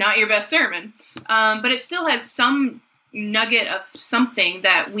not your best sermon, but it still has some nugget of something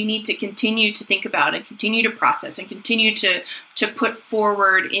that we need to continue to think about and continue to process and continue to put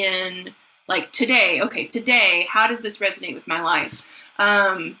forward in, like, today, how does this resonate with my life?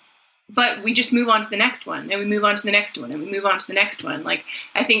 but we just move on to the next one, and we move on to the next one, and we move on to the next one. Like,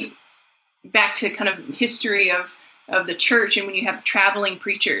 I think back to kind of history of the church, and when you have traveling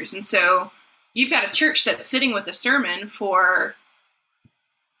preachers, and so you've got a church that's sitting with a sermon for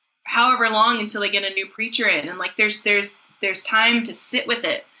however long until they get a new preacher in, and like there's time to sit with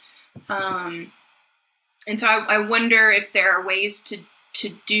it. And so I wonder if there are ways to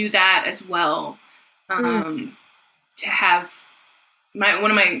do that as well. To have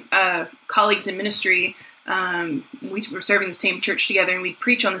one of my colleagues in ministry, we were serving the same church together, and we'd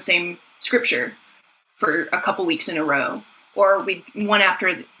preach on the same scripture for a couple weeks in a row, or we one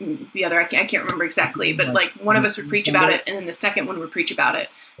after the other. I can't remember exactly, but like one of us would preach about it, and then the second one would preach about it.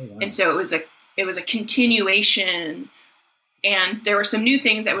 Oh, wow. And so it was a continuation, and there were some new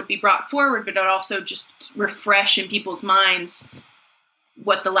things that would be brought forward, but it also just refresh in people's minds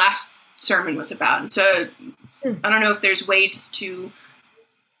what the last sermon was about. And so I don't know if there's ways to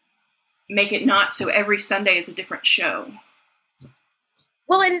make it not so every Sunday is a different show.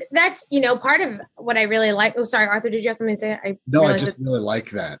 Well, and that's, part of what I really like. Oh, sorry, Arthur, did you have something to say? I just really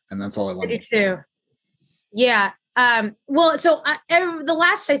like that. And that's all I wanted. I do too. Yeah. Well, so the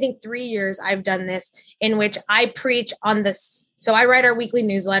last, I think 3 years I've done this, in which I preach on this. So I write our weekly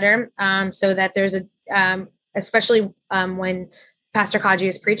newsletter, so that there's especially when Pastor Kaji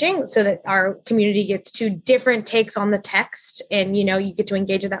is preaching, so that our community gets two different takes on the text, and, you get to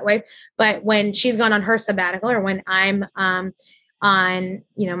engage it that way. But when she's gone on her sabbatical, or when I'm, on,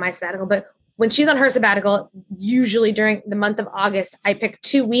 my sabbatical, but when she's on her sabbatical, usually during the month of August, I pick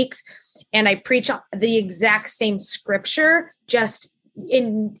 2 weeks and I preach the exact same scripture, just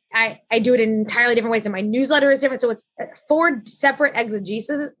I do it in entirely different ways. And my newsletter is different. So it's 4 separate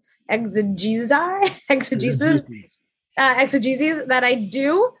exegeses that I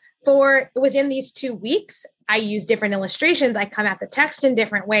do for within these 2 weeks. I use different illustrations. I come at the text in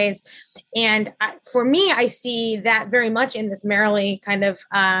different ways. And for me, I see that very much in this Merrily kind of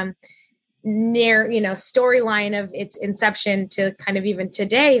storyline of its inception to kind of even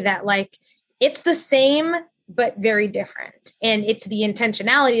today, that like it's the same but very different, and it's the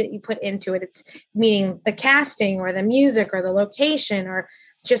intentionality that you put into it. It's meaning the casting or the music or the location, or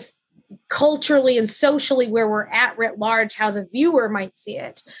just culturally and socially where we're at writ large, how the viewer might see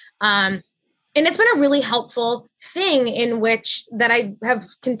it. And it's been a really helpful thing in which that I have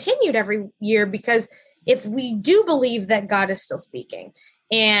continued every year, because if we do believe that God is still speaking,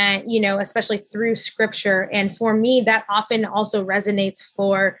 and, especially through scripture, and for me, that often also resonates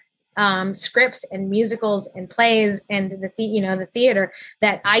for scripts and musicals and plays and the theater,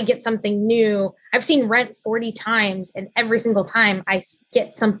 that I get something new. I've seen Rent 40 times, and every single time I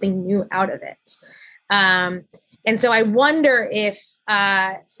get something new out of it. And so I wonder if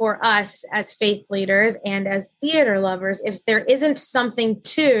for us as faith leaders and as theater lovers, if there isn't something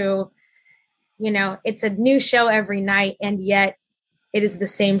to, it's a new show every night, and yet it is the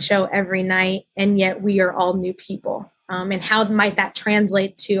same show every night, and yet we are all new people. And how might that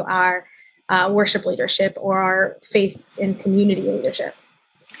translate to our worship leadership or our faith and community leadership?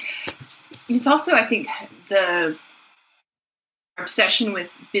 It's also, I think, the obsession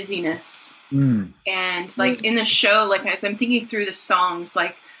with busyness. And like in the show, like as I'm thinking through the songs,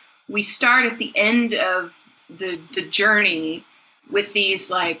 like we start at the end of the journey with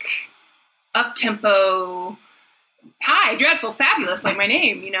these like up-tempo, hi, dreadful, fabulous, like my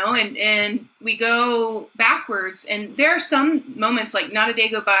name, and we go backwards. And there are some moments, like Not a Day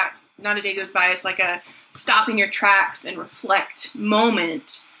Goes By is like a stop in your tracks and reflect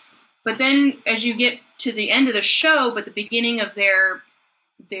moment. But then as you get to the end of the show, but the beginning of their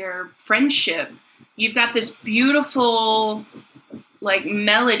friendship, you've got this beautiful like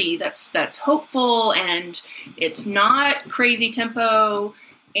melody that's hopeful, and it's not crazy tempo,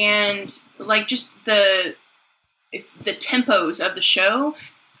 and like just the tempos of the show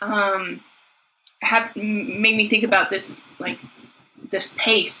have made me think about this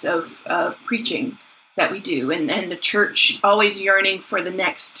pace of preaching that we do, and the church always yearning for the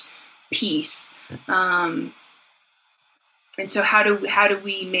next piece. And so how do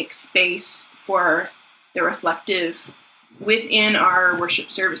we make space for the reflective within our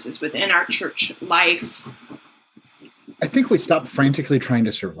worship services, within our church life? I think we stopped frantically trying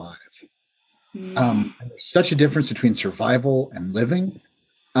to survive. There's such a difference between survival and living.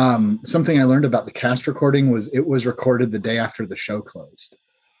 Something I learned about the cast recording was it was recorded the day after the show closed.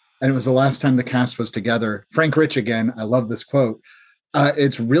 And it was the last time the cast was together. Frank Rich again, I love this quote.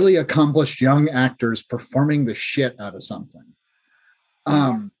 It's really accomplished young actors performing the shit out of something.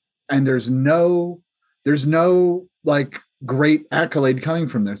 And there's no like great accolade coming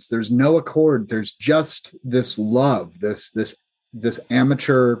from this. There's no accord. There's just this love, this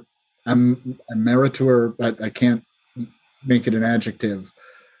amateur I'm a meritor, but I can't make it an adjective.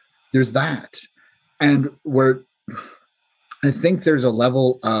 There's that. And where I think there's a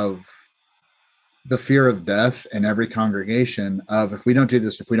level of the fear of death in every congregation of, if we don't do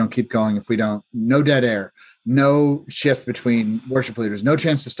this, if we don't keep going, if we don't, no dead air, no shift between worship leaders, no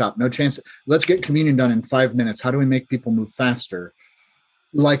chance to stop, no chance. Let's get communion done in 5 minutes. How do we make people move faster?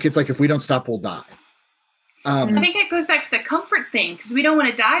 Like, it's like, if we don't stop, we'll die. I think it goes back to the comfort thing, because we don't want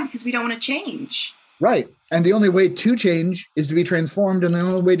to die because we don't want to change. Right. And the only way to change is to be transformed. And the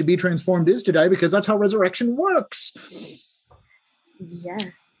only way to be transformed is to die, because that's how resurrection works.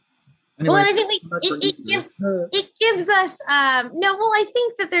 Yes. Anyway, well, and I think it gives us, I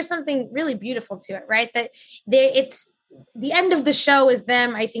think that there's something really beautiful to it, right? That it's the end of the show is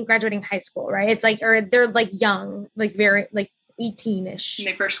them, I think, graduating high school, right? It's like, or they're like young, like very, like 18-ish. And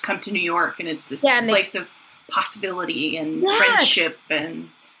they first come to New York, and it's this place of possibility and friendship. And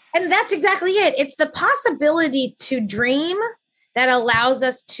that's exactly it. It's the possibility to dream that allows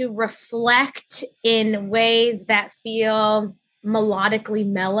us to reflect in ways that feel melodically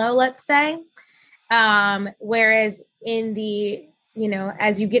mellow, let's say. Whereas in the,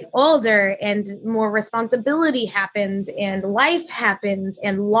 as you get older and more responsibility happens and life happens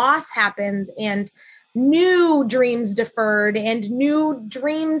and loss happens and new dreams deferred and new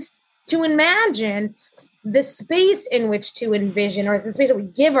dreams to imagine, the space in which to envision, or the space that we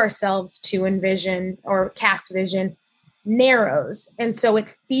give ourselves to envision or cast vision, narrows. And so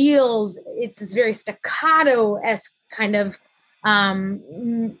it's this very staccato-esque kind of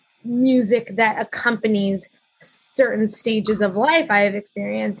music that accompanies certain stages of life I have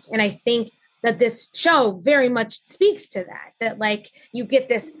experienced. And I think that this show very much speaks to that like you get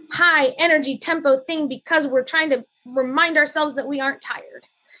this high energy tempo thing because we're trying to remind ourselves that we aren't tired.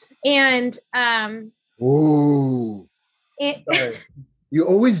 And you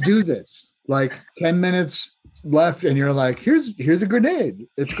always do this, like 10 minutes left and you're like, here's a grenade.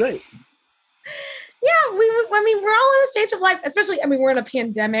 It's great. Yeah, we're all in a stage of life, especially, we're in a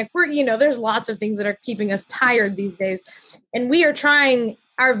pandemic. There's lots of things that are keeping us tired these days. And we are trying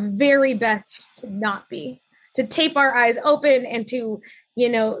our very best to not be, to tape our eyes open and to,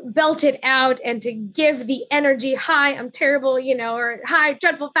 belt it out and to give the energy, hi, I'm terrible, or hi,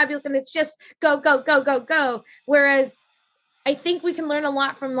 dreadful, fabulous. And it's just go, go, go, go, go. Whereas I think we can learn a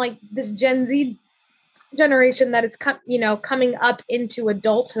lot from like this Gen Z generation that is, coming up into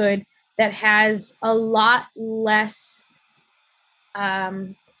adulthood that has a lot less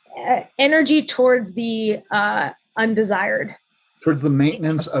energy towards the undesired. Towards the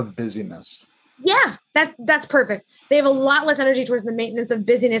maintenance of busyness. Yeah, that's perfect. They have a lot less energy towards the maintenance of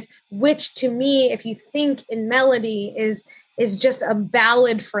busyness, which to me, if you think in melody, is just a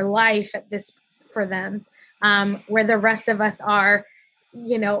ballad for life for them, where the rest of us are,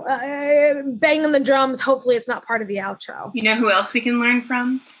 banging the drums. Hopefully it's not part of the outro. You know who else we can learn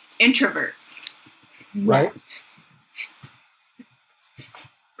from? Introverts. Right.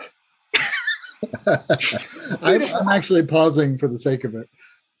 I'm actually pausing for the sake of it.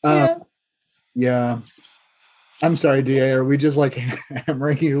 Yeah. I'm sorry, DA. Are we just like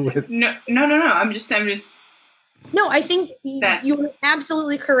hammering you with? No. I'm just. No, I think you are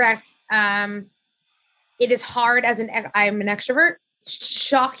absolutely correct. It is hard I'm an extrovert,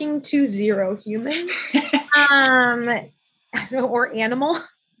 shocking to zero humans, or animal,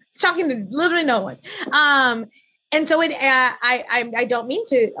 shocking to literally no one. And so I don't mean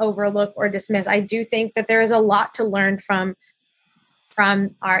to overlook or dismiss. I do think that there is a lot to learn from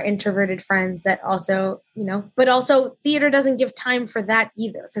our introverted friends that also, but also theater doesn't give time for that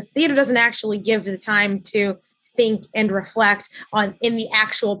either, because theater doesn't actually give the time to think and reflect in the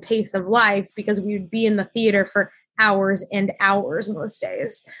actual pace of life, because we would be in the theater for hours and hours most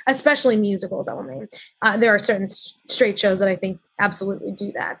days, especially musicals. There are certain straight shows that I think absolutely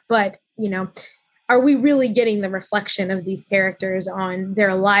do that. But, are we really getting the reflection of these characters on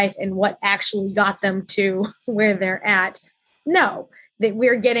their life and what actually got them to where they're at? No, that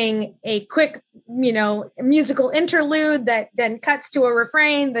we're getting a quick, musical interlude that then cuts to a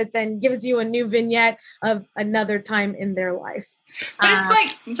refrain that then gives you a new vignette of another time in their life.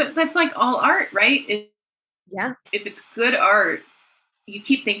 But that's like all art, right? Yeah. If it's good art, you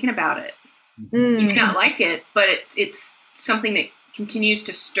keep thinking about it. You may not like it, but it's something that continues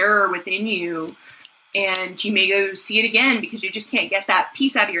to stir within you, and you may go see it again because you just can't get that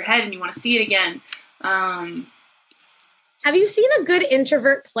piece out of your head and you want to see it again. Have you seen a good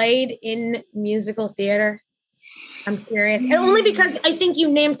introvert played in musical theater? I'm curious. And only because I think you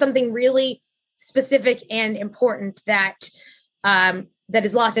named something really specific and important that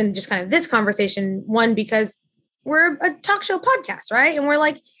is lost in just kind of this conversation. One, because we're a talk show podcast, right? And we're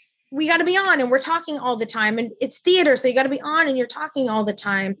like, we got to be on and we're talking all the time, and it's theater. So you got to be on and you're talking all the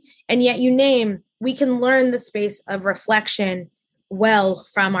time. And yet we can learn the space of reflection well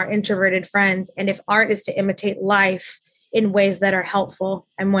from our introverted friends. And if art is to imitate life in ways that are helpful,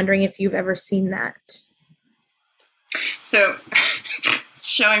 I'm wondering if you've ever seen that. So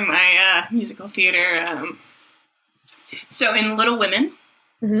showing my musical theater. So in Little Women,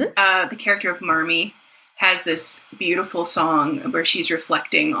 the character of Marmee has this beautiful song where she's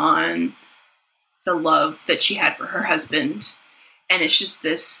reflecting on the love that she had for her husband. And it's just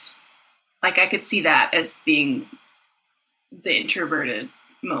this, like, I could see that as being the introverted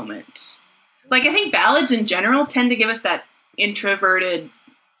moment. Like, I think ballads in general tend to give us that introverted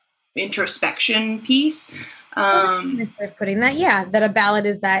introspection piece. Putting that, that a ballad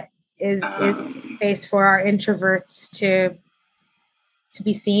is space for our introverts to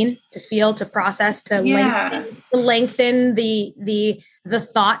be seen, to feel, to process, to lengthen the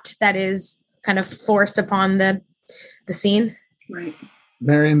thought that is kind of forced upon the scene. Right.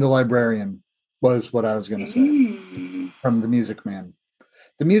 Marion the Librarian was what I was going to say from The Music Man.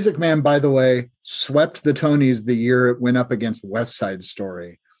 The Music Man, by the way, swept the Tonys the year it went up against West Side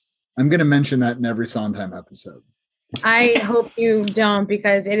Story. I'm going to mention that in every Sondheim episode. I hope you don't,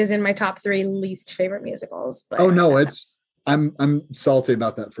 because it is in my top 3 least favorite musicals. But I'm salty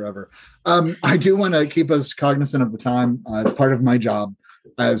about that forever. I do want to keep us cognizant of the time. It's part of my job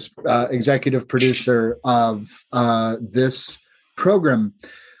as executive producer of this program.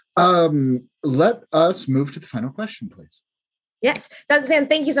 Let us move to the final question, please. Yes. Dr. Sam,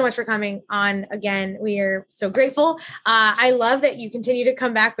 thank you so much for coming on again. We are so grateful. I love that you continue to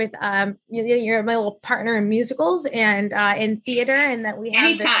come back with, you're my little partner in musicals and in theater, and that we have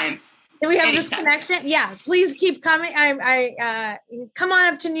anytime. This connection. Yeah, please keep coming. I come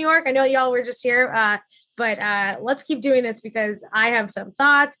on up to New York. I know y'all were just here, but let's keep doing this because I have some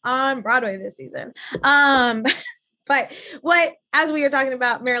thoughts on Broadway this season. But as we are talking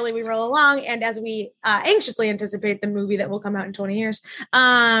about Merrily We Roll Along, and as we anxiously anticipate the movie that will come out in 20 years,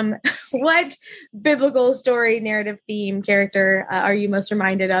 what biblical story, narrative, theme, character are you most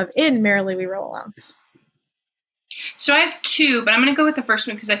reminded of in Merrily We Roll Along? So I have 2, but I'm going to go with the first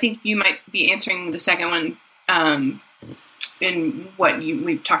one because I think you might be answering the second one in what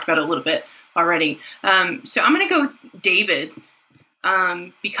we've talked about a little bit already. So I'm going to go with David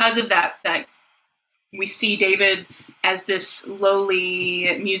because of that we see David as this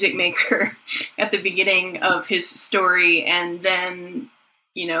lowly music maker at the beginning of his story, and then,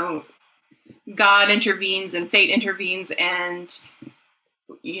 God intervenes and fate intervenes, and,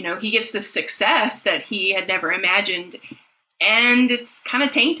 he gets this success that he had never imagined, and it's kind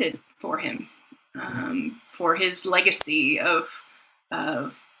of tainted for him, for his legacy of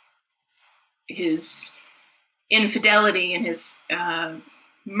his infidelity and his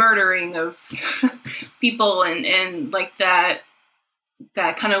murdering of people, and like that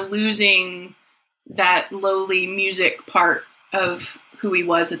kind of losing that lowly music part of who he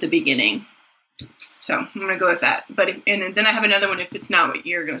was at the beginning. So I'm going to go with that. But and then I have another one if it's not what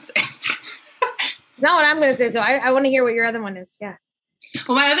you're going to say. Not what I'm going to say. So I want to hear what your other one is. Yeah.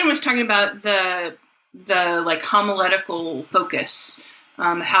 Well, my other one was talking about the like homiletical focus,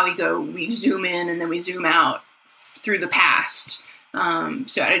 how we zoom in and then we zoom out through the past.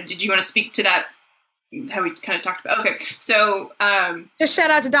 So did you want to speak to that? How we kind of talked about? Okay. So, just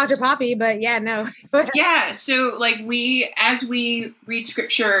shout out to Dr. Poppy, but yeah, no. Yeah. So like as we read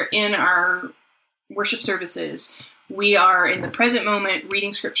scripture in our worship services, we are in the present moment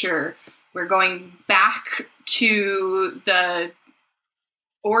reading scripture. We're going back to the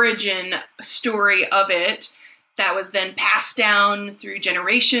origin story of it that was then passed down through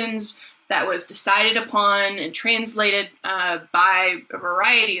generations, that was decided upon and translated by a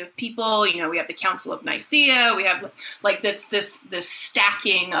variety of people. We have the Council of Nicaea. We have that's this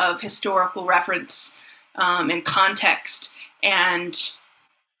stacking of historical reference and context, and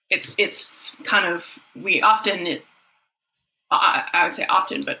it's kind of I would say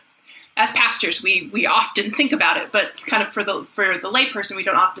often, but as pastors we often think about it, but kind of for the layperson we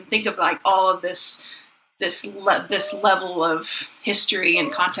don't often think of like all of this level of history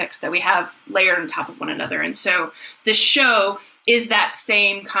and context that we have layered on top of one another. And so this show is that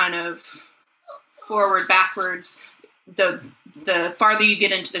same kind of forward, backwards. The farther you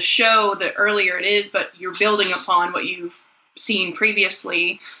get into the show, the earlier it is, but you're building upon what you've seen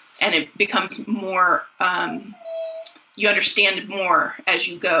previously, and it becomes more, you understand more as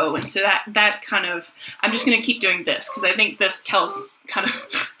you go. And so that kind of, I'm just going to keep doing this because I think this tells kind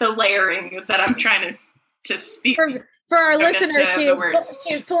of the layering that I'm trying to speak. For our Goodness, listeners,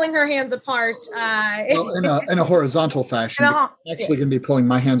 she's pulling her hands apart. Well, in a horizontal fashion. I'm actually going to be pulling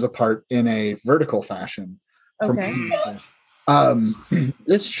my hands apart in a vertical fashion. Okay.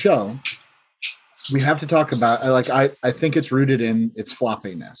 This show, we have to talk about, I think it's rooted in its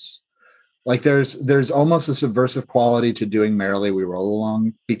floppiness. Like there's almost a subversive quality to doing Merrily We Roll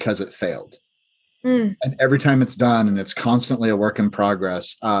Along because it failed. And every time it's done, and it's constantly a work in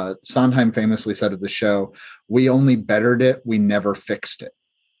progress. Sondheim famously said of the show, we only bettered it, we never fixed it.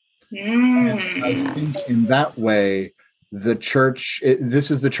 And I think in that way, the church, this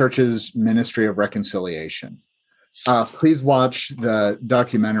is the church's ministry of reconciliation. Please watch the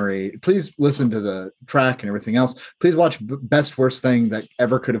documentary. Please listen to the track and everything else. Please watch Best Worst Thing That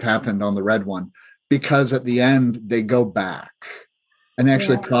Ever Could Have Happened on the red one, because at the end, they go back. And they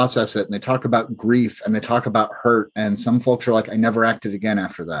actually process it, and they talk about grief, and they talk about hurt. And some folks are like, I never acted again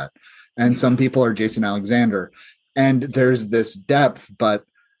after that. And some people are Jason Alexander. And there's this depth, but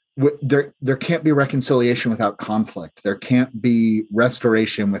there can't be reconciliation without conflict. There can't be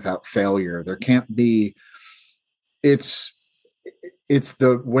restoration without failure. There can't be, it's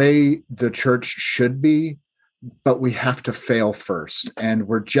the way the church should be, but we have to fail first. And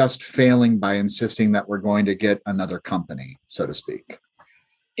we're just failing by insisting that we're going to get another company, so to speak.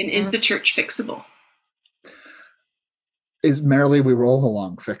 And is the church fixable? Is Merrily We Roll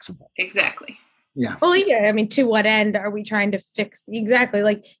Along fixable? Exactly. Yeah. Well, yeah. I mean, to what end are we trying to fix? Exactly.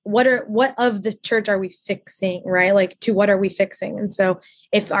 Like, what of the church are we fixing, right? Like, to what are we fixing? And so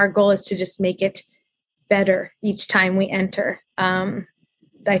if our goal is to just make it better each time we enter, I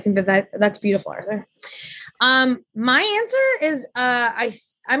think that's beautiful, Arthur. My answer is,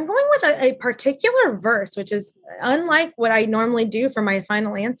 I'm going with a particular verse, which is unlike what I normally do for my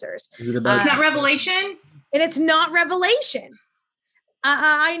final answers. Is it about it's not Revelation? And it's not Revelation.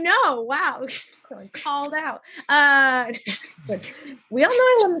 I know. Wow. Called out. We all know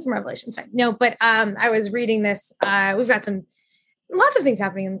I love this from Revelation. Sorry. No, but I was reading this. We've got lots of things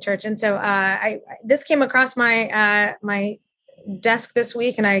happening in the church. And so this came across my my desk this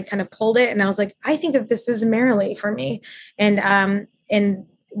week, and I kind of pulled it, and I was like, I think that this is Merrily for me. And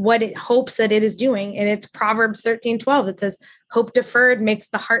what it hopes that it is doing. And it's Proverbs 13:12 that says, hope deferred makes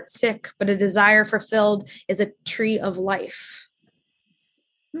the heart sick, but a desire fulfilled is a tree of life.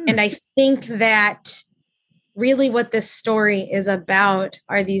 And I think that really what this story is about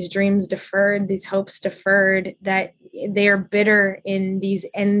are these dreams deferred, these hopes deferred, that they are bitter in these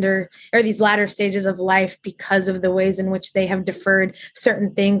these latter stages of life because of the ways in which they have deferred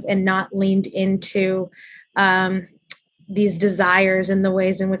certain things and not leaned into these desires and the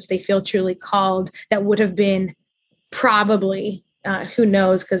ways in which they feel truly called that would have been probably, who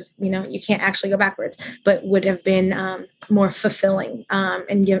knows, because, you can't actually go backwards, but would have been more fulfilling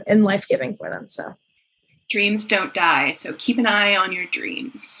and life-giving for them. So dreams don't die, so keep an eye on your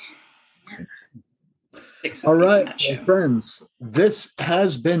dreams. All right, well, friends, this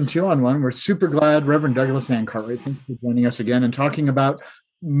has been 2 on 1. We're super glad Reverend Douglas Ann Cartwright, thank you for joining us again and talking about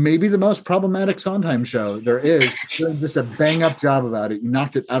maybe the most problematic Sondheim show there is. You're doing just a bang-up job about it. You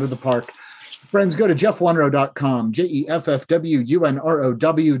knocked it out of the park. Friends, go to jeffwunrow.com,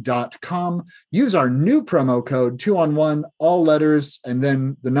 JEFFWNROW.com. Use our new promo code 2on1, all letters, and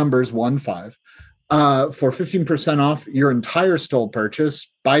then the numbers 15, for 15% off your entire Stoll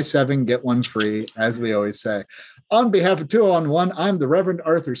purchase. Buy 7, get 1 free, as we always say. On behalf of 2on1, I'm the Reverend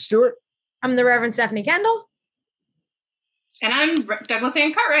Arthur Stewart. I'm the Reverend Stephanie Kendall. And I'm Douglas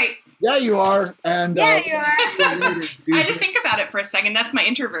Ann Cartwright. Yeah, you are. And you are. I had to think about it for a second. That's my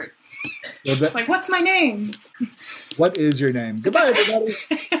introvert. Like, what's my name? What is your name? Goodbye, everybody.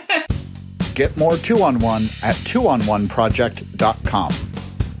 Get more 2on1 at 2on1project.com.